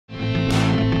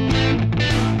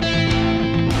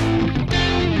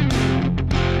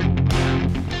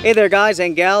Hey there guys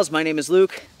and gals, my name is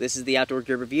Luke, this is the Outdoor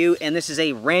Gear Review, and this is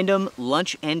a random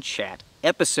lunch and chat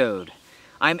episode.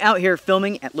 I'm out here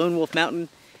filming at Lone Wolf Mountain,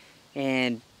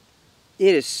 and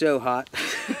it is so hot.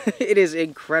 It is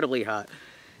incredibly hot.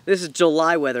 This is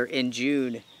July weather in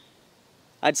June.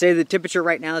 I'd say the temperature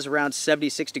right now is around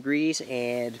 76 degrees,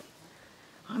 and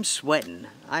I'm sweating.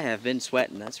 I have been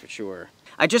sweating, that's for sure.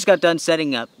 I just got done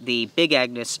setting up the Big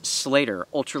Agnes Slater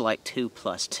Ultralight 2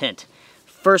 Plus tent.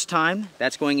 First time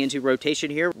that's going into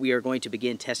rotation here. We are going to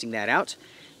begin testing that out.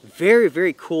 Very,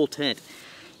 very cool tent.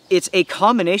 It's a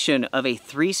combination of a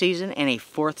 3-season and a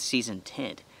 4th season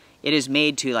tent. It is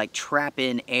made to like trap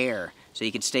in air so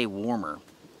you can stay warmer.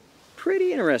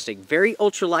 Pretty interesting. Very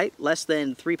ultralight, less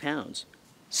than 3 pounds.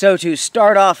 So to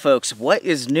start off, folks, what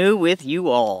is new with you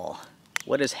all?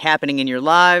 What is happening in your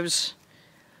lives?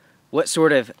 What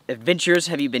sort of adventures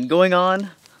have you been going on?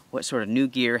 What sort of new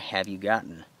gear have you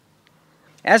gotten?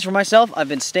 As for myself, I've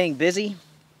been staying busy.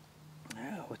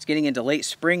 It's getting into late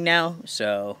spring now,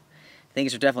 so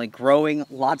things are definitely growing.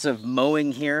 Lots of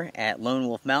mowing here at Lone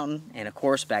Wolf Mountain, and of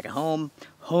course back at home.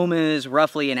 Home is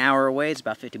roughly an hour away, it's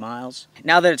about 50 miles.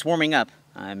 Now that it's warming up,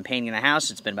 I'm painting the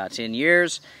house. It's been about 10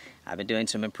 years. I've been doing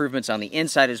some improvements on the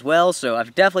inside as well, so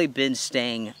I've definitely been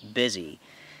staying busy.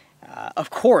 Of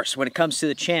course, when it comes to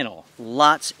the channel,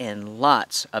 lots and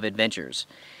lots of adventures.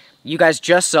 You guys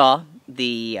just saw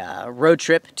the road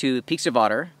trip to Peaks of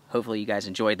Otter. Hopefully you guys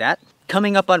enjoyed that.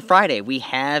 Coming up on Friday, we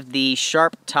have the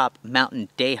Sharp Top Mountain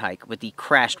Day Hike with the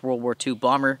crashed World War II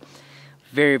bomber.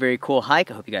 Very, very cool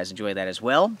hike. I hope you guys enjoy that as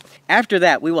well. After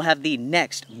that, we will have the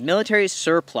next military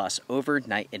surplus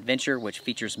overnight adventure, which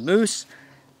features Moose.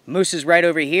 Moose is right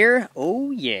over here.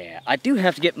 Oh yeah. I do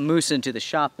have to get Moose into the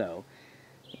shop though.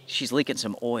 She's leaking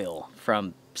some oil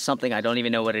from something I don't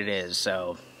even know what it is,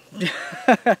 so...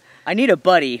 I need a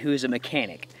buddy who's a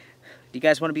mechanic. Do you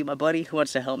guys want to be my buddy? Who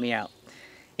wants to help me out?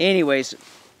 Anyways,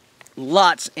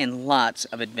 lots and lots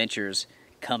of adventures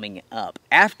coming up.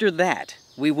 After that,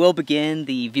 we will begin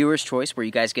the viewer's choice, where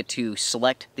you guys get to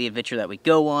select the adventure that we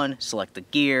go on, select the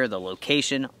gear, the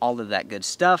location, all of that good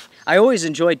stuff. I always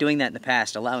enjoyed doing that in the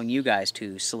past, allowing you guys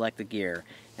to select the gear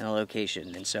and the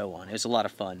location and so on. It was a lot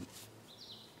of fun.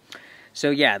 So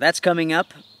yeah, that's coming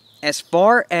up. As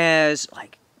far as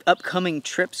like upcoming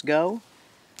trips go,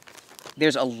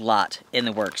 there's a lot in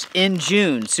the works. In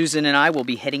June, Susan and I will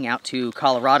be heading out to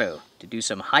Colorado to do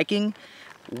some hiking.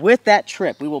 With that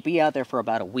trip, we will be out there for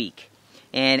about a week.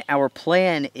 And our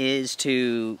plan is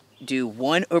to do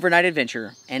one overnight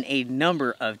adventure and a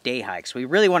number of day hikes. We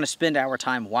really want to spend our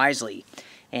time wisely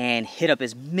and hit up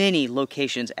as many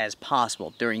locations as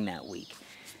possible during that week.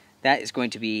 That is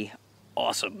going to be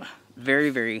awesome.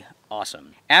 Very, very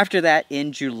awesome. After that,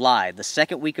 in July, the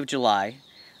second week of July,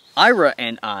 Ira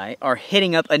and I are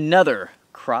hitting up another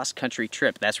cross-country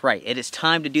trip. That's right, it is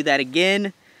time to do that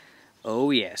again. Oh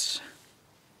yes.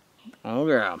 Oh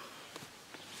yeah.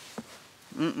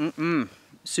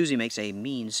 Susie makes a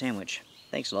mean sandwich.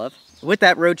 Thanks, love. With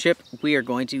that road trip, we are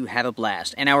going to have a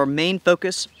blast. And our main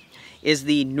focus is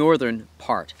the northern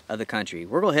part of the country.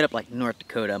 We're going to hit up like North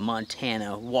Dakota,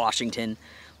 Montana, Washington,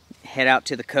 head out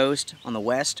to the coast on the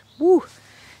west. Woo!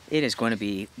 It is going to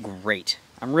be great.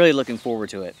 I'm really looking forward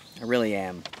to it. I really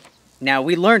am. Now,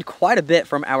 we learned quite a bit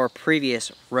from our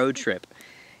previous road trip.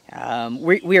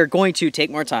 We are going to take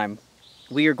more time.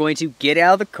 We are going to get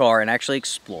out of the car and actually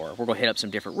explore. We're going to hit up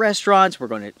some different restaurants. We're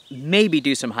going to maybe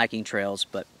do some hiking trails,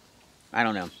 but I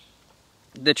don't know.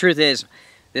 The truth is,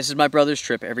 this is my brother's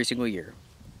trip every single year.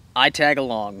 I tag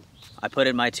along. I put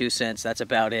in my 2 cents. That's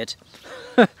about it.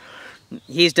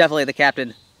 He's definitely the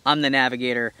captain. I'm the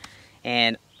navigator.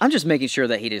 And I'm just making sure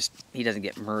that he doesn't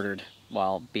get murdered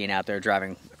while being out there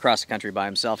driving across the country by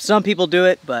himself. Some people do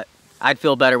it, but I'd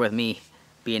feel better with me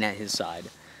being at his side.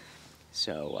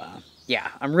 So, yeah,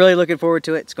 I'm really looking forward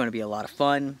to it. It's going to be a lot of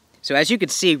fun. So as you can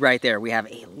see right there, we have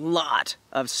a lot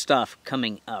of stuff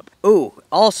coming up. Oh,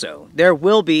 also, there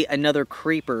will be another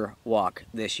creeper walk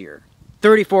this year.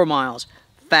 34 miles,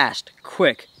 fast,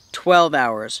 quick, 12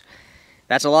 hours.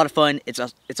 That's a lot of fun.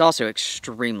 It's also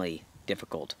extremely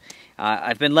difficult.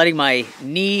 I've been letting my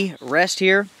knee rest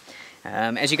here.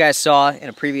 As you guys saw in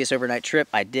a previous overnight trip,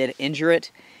 I did injure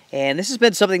it. And this has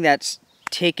been something that's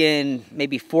taken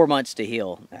maybe 4 months to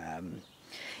heal.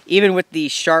 Even with the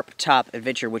Sharp Top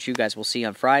adventure, which you guys will see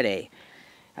on Friday,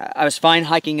 I was fine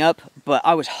hiking up, but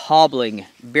I was hobbling,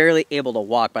 barely able to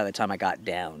walk by the time I got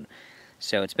down.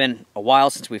 So it's been a while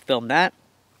since we filmed that.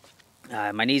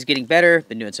 My knee's getting better,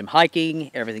 been doing some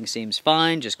hiking, everything seems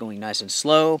fine, just going nice and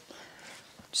slow.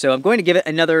 So I'm going to give it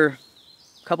another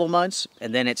couple months,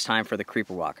 and then it's time for the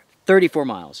creeper walk. 34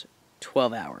 miles,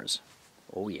 12 hours.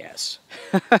 Oh yes.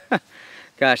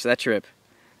 Gosh, that trip.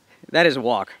 That is a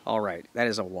walk. All right, that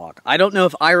is a walk. I don't know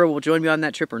if Ira will join me on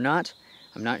that trip or not.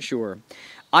 I'm not sure.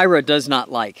 Ira does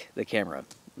not like the camera.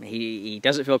 He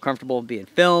doesn't feel comfortable being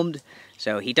filmed,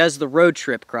 so he does the road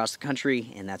trip across the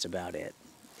country, and that's about it.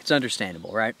 It's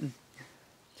understandable, right?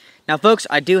 Now, folks,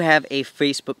 I do have a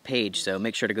Facebook page, so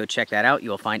make sure to go check that out. You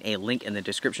will find a link in the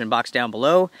description box down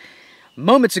below.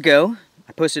 Moments ago,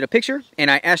 I posted a picture,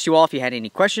 and I asked you all if you had any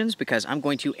questions, because I'm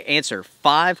going to answer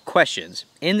 5 questions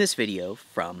in this video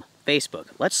from Facebook.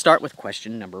 Let's start with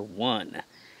question number 1.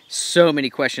 So many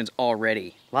questions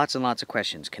already. Lots and lots of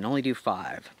questions. Can only do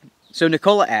 5. So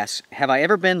Nicola asks, have I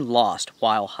ever been lost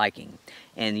while hiking?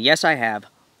 And yes, I have.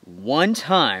 One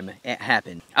time it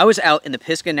happened. I was out in the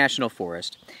Pisgah National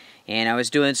Forest, and I was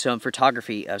doing some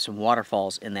photography of some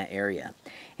waterfalls in that area.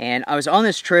 And I was on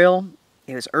this trail.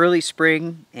 It was early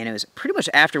spring, and it was pretty much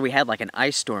after we had like an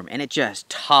ice storm, and it just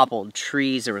toppled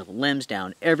trees. There were limbs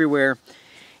down everywhere.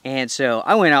 And so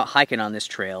I went out hiking on this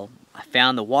trail. I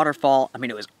found the waterfall. I mean,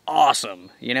 it was awesome.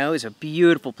 You know, it was a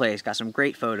beautiful place. Got some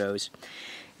great photos.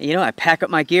 You know, I pack up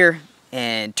my gear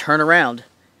and turn around.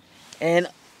 And,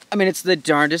 I mean, it's the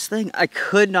darndest thing. I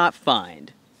could not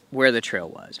find where the trail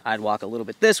was. I'd walk a little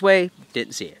bit this way,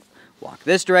 didn't see it. Walk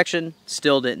this direction,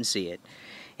 still didn't see it.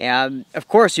 And, of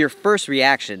course, your first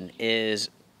reaction is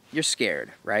you're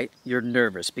scared, right? You're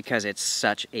nervous because it's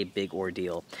such a big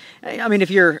ordeal. I mean,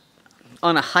 if you're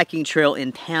on a hiking trail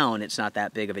in town, it's not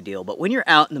that big of a deal. But when you're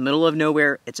out in the middle of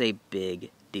nowhere, it's a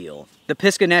big deal. The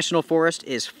Pisgah National Forest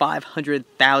is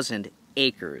 500,000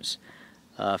 acres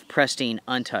of pristine,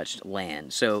 untouched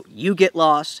land. So you get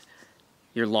lost,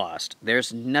 you're lost.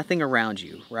 There's nothing around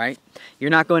you, right? You're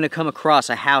not going to come across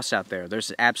a house out there.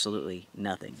 There's absolutely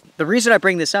nothing. The reason I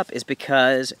bring this up is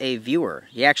because a viewer,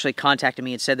 he actually contacted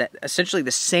me and said that essentially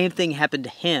the same thing happened to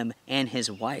him and his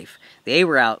wife. They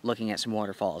were out looking at some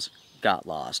waterfalls, got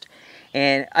lost.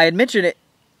 And I had mentioned it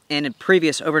in a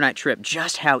previous overnight trip,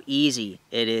 just how easy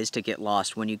it is to get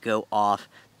lost when you go off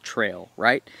trail,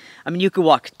 right? I mean, you could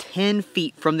walk 10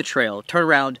 feet from the trail, turn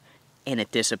around, and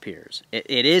it disappears.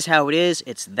 It is how it is.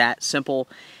 It's that simple.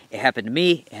 It happened to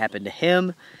me. It happened to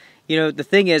him. You know, the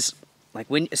thing is, like,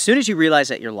 as soon as you realize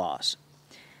that you're lost,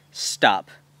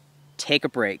 stop, take a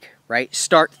break, right?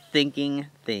 Start thinking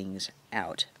things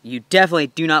out. You definitely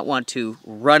do not want to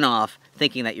run off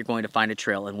thinking that you're going to find a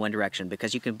trail in one direction,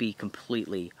 because you can be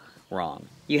completely wrong.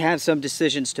 You have some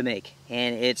decisions to make,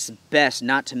 and it's best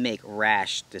not to make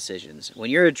rash decisions.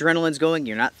 When your adrenaline's going,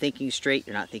 you're not thinking straight,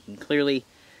 you're not thinking clearly.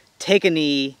 Take a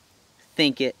knee,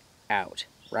 think it out,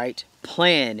 right?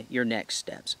 Plan your next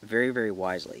steps very, very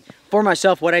wisely. For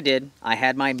myself, what I did, I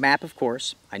had my map, of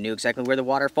course. I knew exactly where the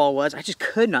waterfall was. I just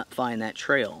could not find that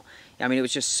trail. I mean, it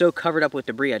was just so covered up with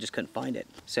debris, I just couldn't find it.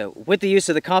 So with the use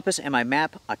of the compass and my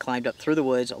map, I climbed up through the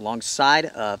woods alongside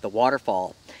of the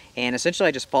waterfall. And essentially,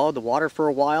 I just followed the water for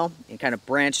a while and kind of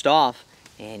branched off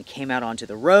and came out onto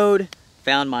the road,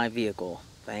 found my vehicle.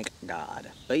 Thank God.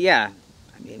 But yeah,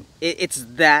 I mean, it's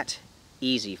that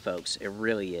easy, folks. It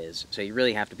really is. So you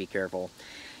really have to be careful.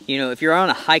 You know, if you're on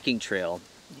a hiking trail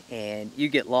and you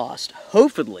get lost,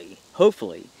 hopefully,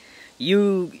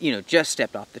 you just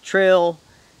stepped off the trail.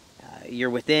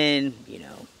 You're within,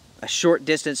 a short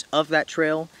distance of that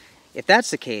trail. If that's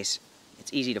the case,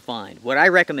 it's easy to find. What I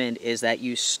recommend is that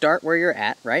you start where you're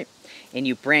at, right? And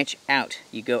you branch out.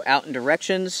 You go out in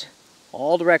directions,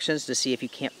 all directions, to see if you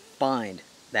can't find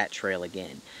that trail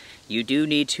again. You do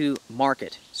need to mark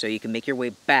it so you can make your way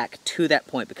back to that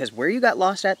point, because where you got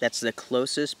lost at, that's the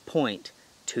closest point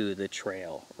to the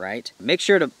trail, right? Make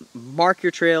sure to mark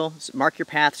your trail, mark your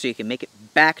path, so you can make it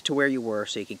back to where you were,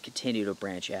 so you can continue to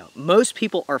branch out. Most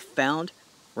people are found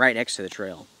right next to the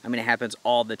trail. I mean, it happens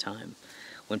all the time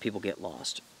when people get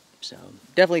lost. So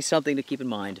definitely something to keep in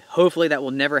mind. Hopefully that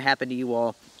will never happen to you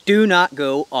all. Do not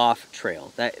go off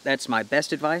trail. That's my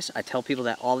best advice. I tell people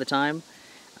that all the time.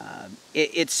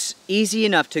 It's easy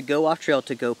enough to go off trail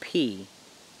to go pee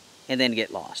and then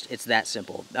get lost. It's that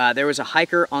simple. There was a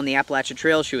hiker on the Appalachian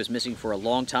Trail. She was missing for a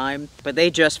long time, but they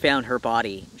just found her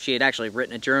body. She had actually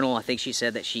written a journal. I think she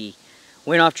said that she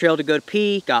went off trail to go to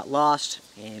pee, got lost,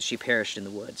 and she perished in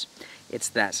the woods. It's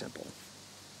that simple.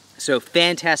 So,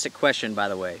 fantastic question, by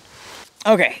the way.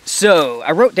 Okay, so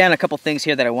I wrote down a couple things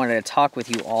here that I wanted to talk with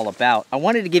you all about. I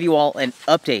wanted to give you all an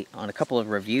update on a couple of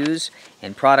reviews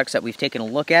and products that we've taken a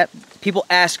look at. People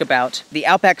ask about the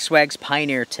Outback Swags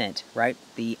Pioneer tent, right?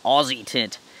 The Aussie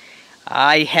tent.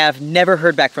 I have never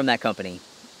heard back from that company.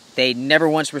 They never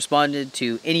once responded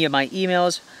to any of my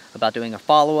emails about doing a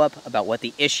follow-up about what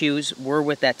the issues were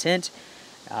with that tent.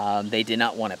 They did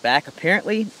not want it back,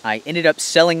 apparently. I ended up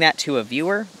selling that to a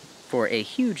viewer. for a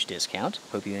huge discount.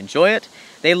 Hope you enjoy it.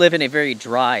 They live in a very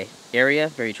dry area,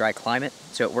 very dry climate,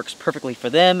 so it works perfectly for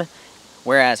them,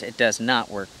 whereas it does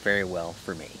not work very well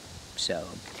for me. So,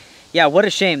 yeah, what a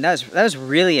shame. That was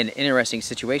really an interesting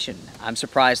situation. I'm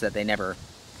surprised that they never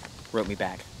wrote me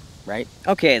back, right?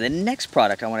 Okay, the next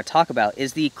product I want to talk about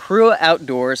is the Crua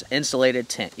Outdoors insulated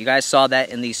tent. You guys saw that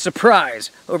in the surprise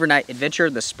overnight adventure,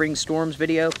 the Spring Storms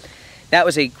video. That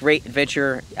was a great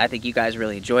adventure. I think you guys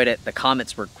really enjoyed it. The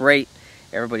comments were great.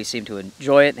 Everybody seemed to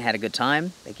enjoy it and had a good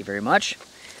time. Thank you very much.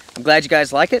 I'm glad you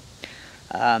guys like it.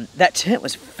 That tent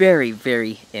was very,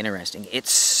 very interesting. It's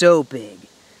so big.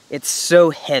 It's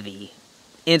so heavy.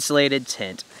 Insulated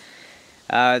tent.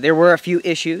 There were a few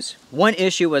issues. One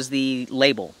issue was the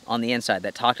label on the inside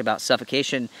that talked about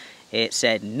suffocation. It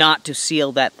said not to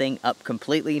seal that thing up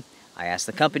completely. I asked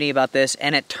the company about this,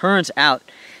 and it turns out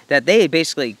that they had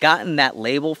basically gotten that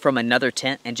label from another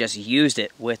tent and just used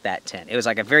it with that tent. It was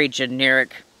like a very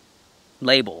generic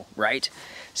label, right?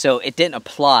 So it didn't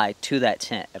apply to that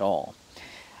tent at all.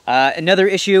 Another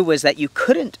issue was that you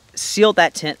couldn't seal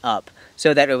that tent up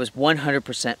so that it was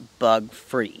 100%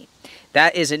 bug-free.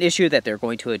 That is an issue that they're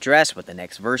going to address with the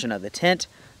next version of the tent,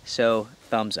 so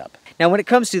thumbs up. Now when it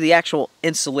comes to the actual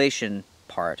insulation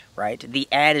part, right, the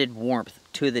added warmth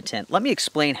to the tent, let me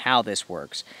explain how this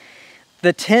works.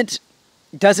 The tent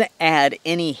doesn't add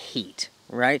any heat,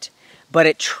 right, but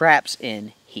it traps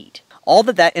in heat. All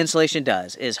that insulation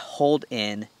does is hold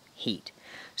in heat.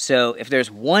 So if there's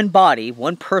one body,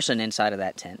 one person inside of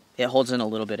that tent, it holds in a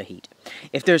little bit of heat.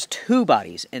 If there's two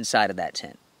bodies inside of that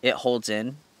tent, it holds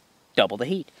in double the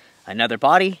heat. Another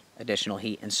body, additional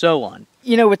heat, and so on.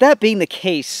 You know, with that being the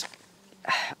case,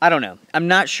 I don't know. I'm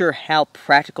not sure how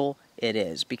practical it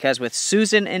is, because with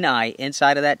Susan and I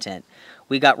inside of that tent,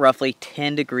 we got roughly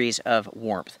 10 degrees of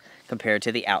warmth compared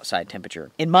to the outside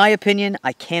temperature. In my opinion,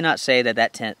 I cannot say that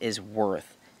that tent is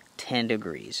worth 10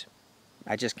 degrees.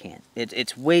 I just can't.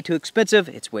 It's way too expensive.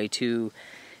 It's way too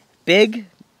big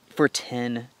for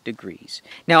 10 degrees.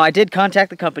 Now, I did contact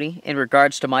the company in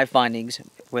regards to my findings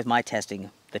with my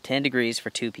testing, the 10 degrees for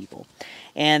two people.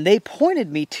 And they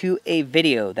pointed me to a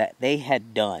video that they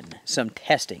had done, some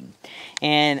testing.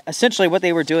 And essentially what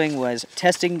they were doing was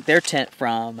testing their tent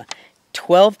from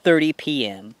 12:30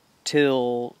 p.m.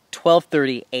 till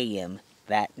 12:30 a.m.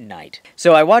 that night.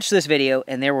 So I watched this video,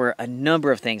 and there were a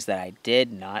number of things that I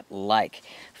did not like.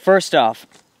 First off,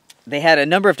 they had a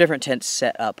number of different tents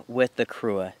set up with the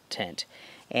Crua tent.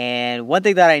 And one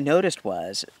thing that I noticed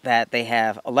was that they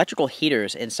have electrical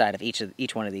heaters inside of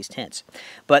each one of these tents.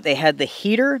 But they had the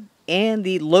heater and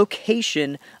the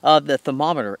location of the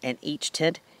thermometer in each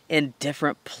tent in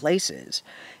different places.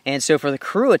 And so for the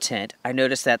Crua tent, I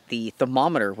noticed that the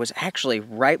thermometer was actually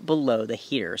right below the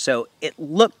heater. So it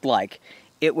looked like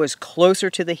it was closer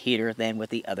to the heater than with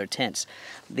the other tents.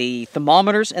 The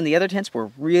thermometers in the other tents were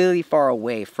really far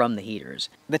away from the heaters.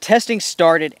 The testing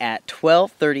started at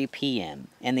 12:30 p.m.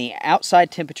 and the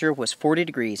outside temperature was 40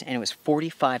 degrees and it was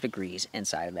 45 degrees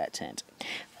inside of that tent.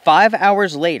 5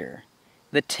 hours later,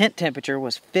 the tent temperature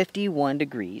was 51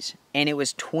 degrees and it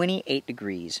was 28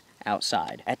 degrees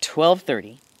outside. At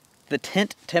 12:30, the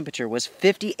tent temperature was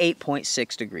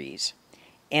 58.6 degrees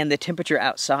and the temperature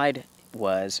outside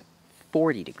was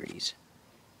 40 degrees.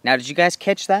 Now, did you guys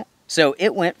catch that? So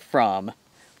it went from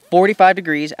 45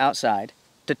 degrees outside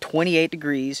to 28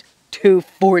 degrees to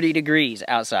 40 degrees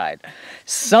outside.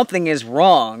 Something is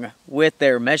wrong with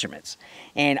their measurements.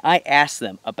 And I asked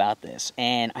them about this,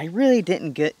 and I really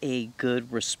didn't get a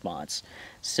good response.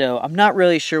 So I'm not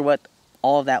really sure what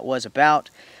all of that was about.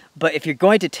 But if you're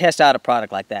going to test out a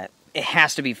product like that, it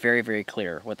has to be very, very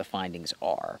clear what the findings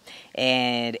are.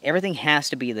 And everything has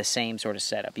to be the same sort of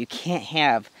setup. You can't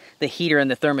have the heater and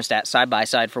the thermostat side by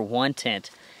side for one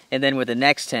tent, and then with the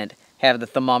next tent, have the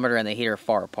thermometer and the heater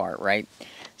far apart, right?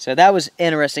 So that was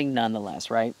interesting nonetheless,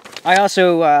 right? I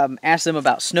also asked them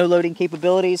about snow loading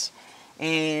capabilities,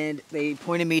 and they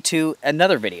pointed me to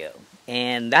another video.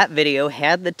 And that video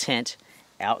had the tent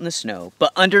out in the snow,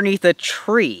 but underneath a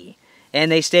tree. And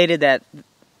they stated that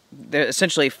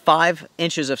essentially 5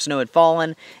 inches of snow had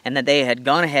fallen and that they had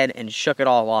gone ahead and shook it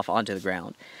all off onto the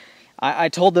ground. I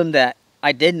told them that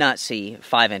I did not see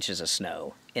 5 inches of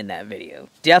snow in that video.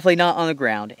 Definitely not on the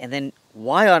ground. And then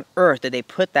why on earth did they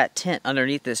put that tent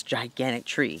underneath this gigantic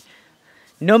tree?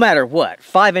 No matter what,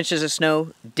 5 inches of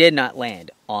snow did not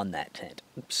land on that tent.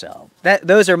 So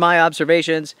those are my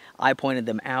observations. I pointed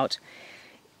them out.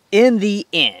 In the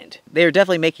end, they are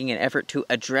definitely making an effort to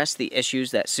address the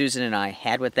issues that Susan and I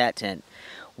had with that tent.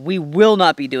 We will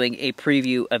not be doing a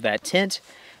preview of that tent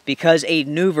because a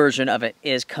new version of it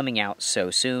is coming out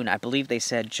so soon. I believe they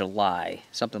said July,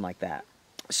 something like that.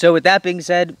 So with that being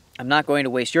said, I'm not going to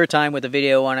waste your time with a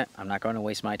video on it. I'm not going to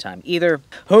waste my time either.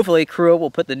 Hopefully Crua will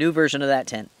put the new version of that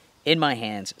tent in my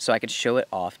hands so I can show it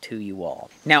off to you all.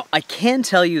 Now, I can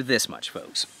tell you this much,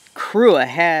 folks. Crua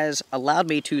has allowed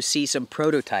me to see some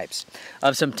prototypes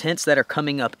of some tents that are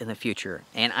coming up in the future,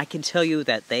 and I can tell you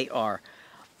that they are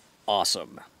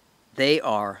awesome. They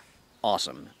are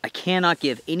awesome. I cannot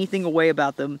give anything away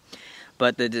about them,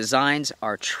 but the designs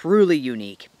are truly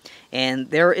unique.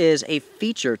 And there is a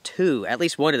feature to at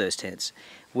least one of those tents,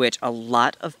 which a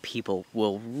lot of people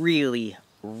will really,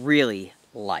 really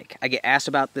like. I get asked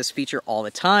about this feature all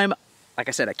the time. Like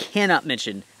I said, I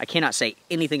cannot say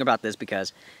anything about this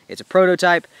because it's a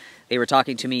prototype. They were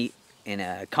talking to me in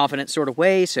a confident sort of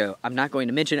way, so I'm not going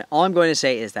to mention it. All I'm going to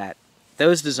say is that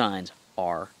those designs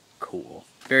are cool.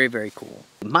 Very, very cool.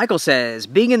 Michael says,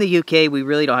 being in the UK, we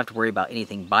really don't have to worry about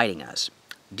anything biting us.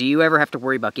 Do you ever have to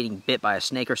worry about getting bit by a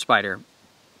snake or spider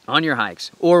on your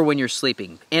hikes or when you're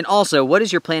sleeping? And also, what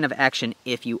is your plan of action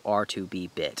if you are to be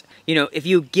bit? You know, if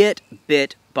you get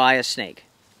bit by a snake,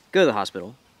 go to the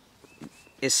hospital.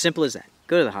 As simple as that.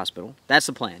 Go to the hospital. That's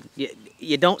the plan.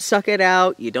 You don't suck it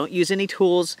out. You don't use any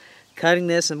tools, cutting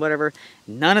this and whatever.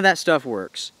 None of that stuff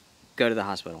works. Go to the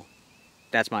hospital.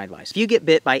 That's my advice. If you get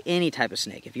bit by any type of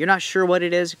snake, if you're not sure what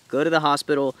it is, go to the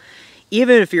hospital.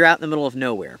 Even if you're out in the middle of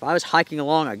nowhere. If I was hiking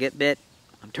along, I get bit,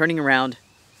 I'm turning around,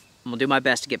 I'm going to do my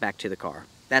best to get back to the car.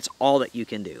 That's all that you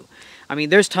can do. I mean,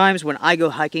 there's times when I go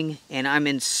hiking and I'm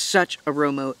in such a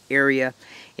remote area.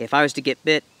 If I was to get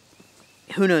bit,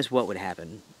 who knows what would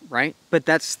happen, right? But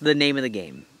that's the name of the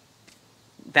game.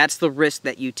 That's the risk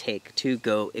that you take to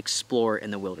go explore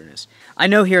in the wilderness. I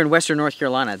know here in Western North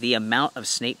Carolina, the amount of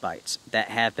snake bites that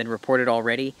have been reported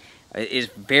already is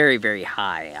very, very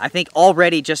high. I think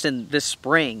already just in this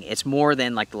spring, it's more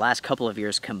than like the last couple of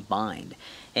years combined.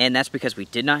 And that's because we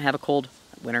did not have a cold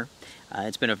winter.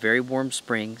 It's been a very warm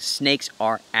spring. Snakes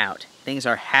are out. Things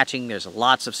are hatching. There's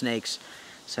lots of snakes.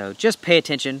 So just pay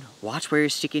attention. Watch where you're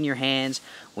sticking your hands.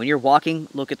 When you're walking,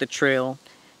 look at the trail.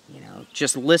 You know,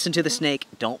 just listen to the snake.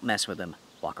 Don't mess with them.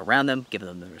 Walk around them. Give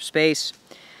them their space.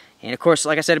 And of course,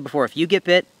 like I said before, if you get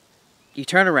bit, you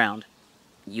turn around.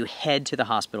 You head to the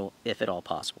hospital if at all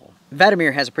possible.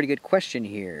 Vladimir has a pretty good question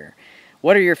here.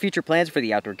 What are your future plans for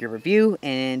the Outdoor Gear Review,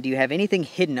 and do you have anything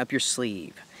hidden up your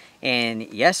sleeve? And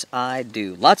yes, I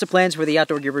do. Lots of plans for the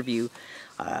Outdoor Gear Review.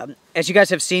 As you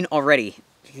guys have seen already,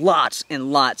 lots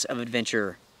and lots of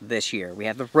adventure this year. We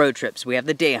have the road trips, we have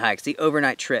the day hikes, the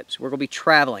overnight trips. We're going to be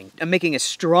traveling. I'm making a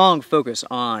strong focus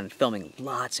on filming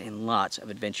lots and lots of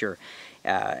adventure.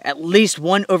 At least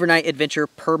one overnight adventure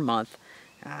per month.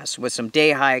 With some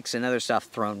day hikes and other stuff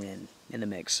thrown in the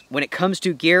mix. When it comes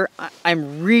to gear,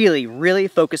 I'm really, really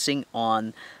focusing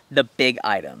on the big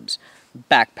items.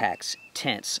 Backpacks,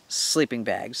 tents, sleeping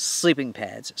bags, sleeping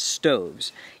pads,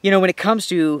 stoves. You know, when it comes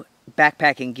to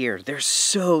backpacking gear, there's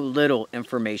so little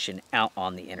information out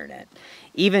on the internet.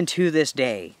 Even to this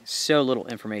day, so little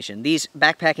information. These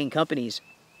backpacking companies,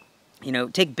 you know,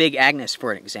 take Big Agnes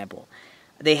for an example.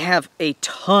 They have a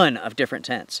ton of different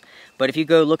tents, but if you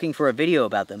go looking for a video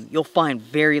about them, you'll find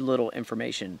very little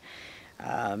information.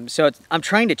 So I'm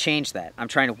trying to change that. I'm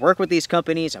trying to work with these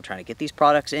companies. I'm trying to get these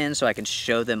products in so I can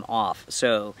show them off.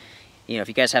 So, you know, if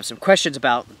you guys have some questions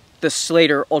about the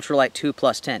Slater Ultralight 2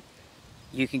 Plus tent,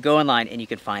 you can go online and you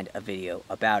can find a video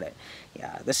about it.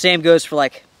 Yeah, the same goes for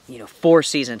like, you know,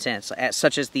 4-season tents,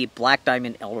 such as the Black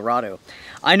Diamond Eldorado.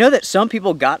 I know that some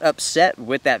people got upset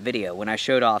with that video when I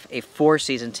showed off a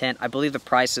 4-season tent. I believe the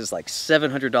price is like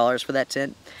 $700 for that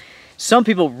tent. Some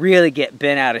people really get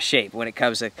bent out of shape when it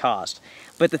comes to cost.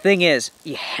 But the thing is,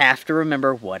 you have to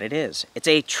remember what it is. It's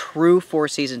a true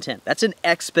 4-season tent. That's an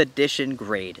expedition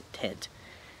grade tent.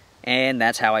 And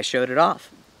that's how I showed it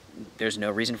off. There's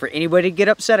no reason for anybody to get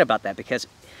upset about that, because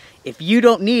if you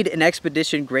don't need an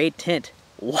expedition grade tent,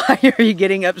 why are you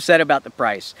getting upset about the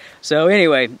price? So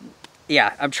anyway,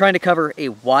 yeah, I'm trying to cover a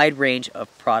wide range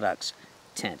of products,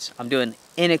 tents. I'm doing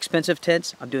inexpensive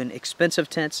tents. I'm doing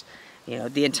expensive tents. You know,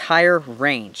 the entire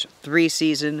range,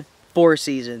 3-season,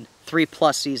 4-season,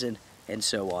 3+ season, and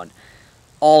so on.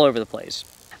 All over the place.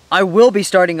 I will be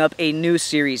starting up a new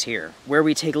series here where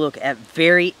we take a look at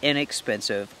very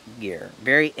inexpensive gear,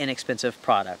 very inexpensive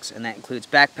products, and that includes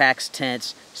backpacks,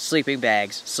 tents, sleeping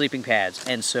bags, sleeping pads,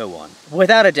 and so on.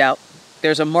 Without a doubt,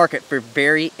 there's a market for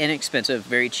very inexpensive,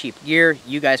 very cheap gear.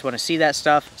 You guys want to see that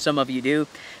stuff. Some of you do.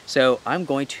 So I'm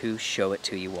going to show it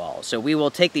to you all. So we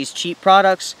will take these cheap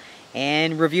products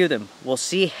and review them. We'll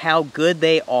see how good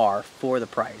they are for the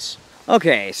price.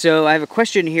 Okay, so I have a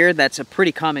question here that's a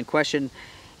pretty common question.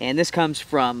 And this comes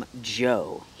from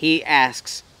Joe. He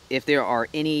asks, if there are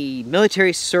any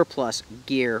military surplus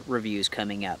gear reviews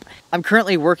coming up. I'm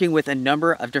currently working with a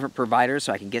number of different providers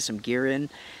so I can get some gear in.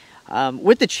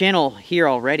 With the channel here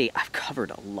already, I've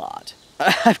covered a lot.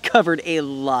 I've covered a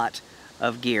lot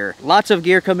of gear. Lots of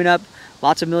gear coming up,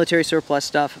 lots of military surplus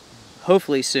stuff,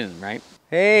 hopefully soon, right?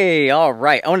 Hey, all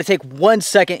right. I want to take 1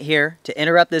 second here to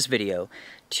interrupt this video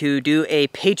to do a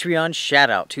Patreon shout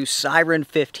out to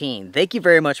Siren15. Thank you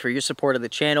very much for your support of the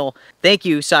channel. Thank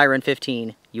you,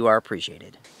 Siren15. You are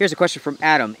appreciated. Here's a question from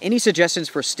Adam. Any suggestions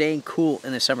for staying cool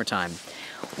in the summertime?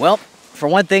 Well, for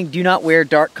one thing, do not wear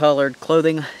dark colored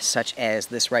clothing such as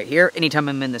this right here. Anytime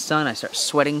I'm in the sun, I start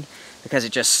sweating because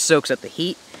it just soaks up the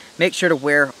heat. Make sure to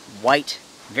wear white,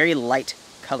 very light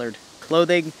colored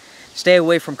clothing. Stay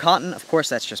away from cotton. Of course,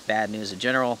 that's just bad news in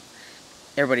general.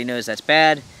 Everybody knows that's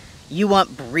bad. You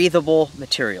want breathable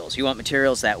materials. You want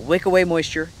materials that wick away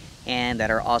moisture and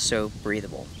that are also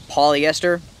breathable.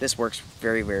 Polyester, this works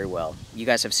very, very well. You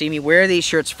guys have seen me wear these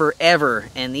shirts forever,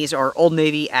 and these are Old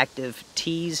Navy active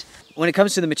tees. When it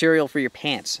comes to the material for your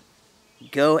pants,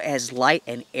 go as light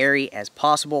and airy as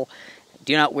possible.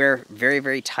 Do not wear very,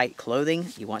 very tight clothing.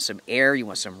 You want some air, you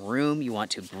want some room, you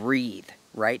want to breathe,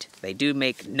 right? They do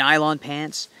make nylon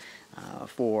pants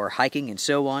for hiking and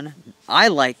so on. I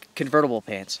like convertible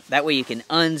pants. That way you can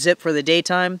unzip for the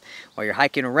daytime while you're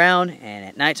hiking around, and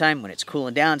at nighttime when it's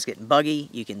cooling down, it's getting buggy,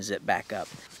 you can zip back up.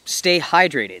 Stay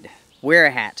hydrated. Wear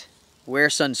a hat. Wear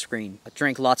sunscreen.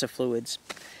 Drink lots of fluids.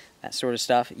 That sort of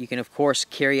stuff. You can, of course,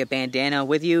 carry a bandana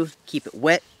with you. Keep it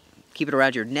wet. Keep it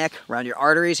around your neck, around your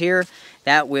arteries here.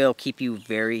 That will keep you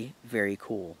very, very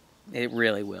cool. It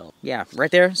really will. Yeah,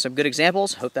 right there. Some good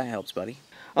examples. Hope that helps, buddy.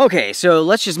 Okay, so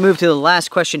let's just move to the last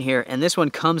question here, and this one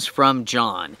comes from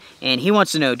John. And he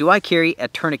wants to know, do I carry a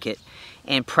tourniquet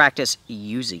and practice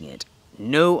using it?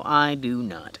 No, I do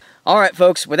not. Alright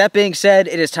folks, with that being said,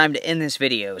 it is time to end this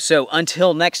video. So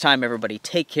until next time everybody,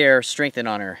 take care, strength and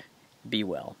honor, be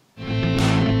well.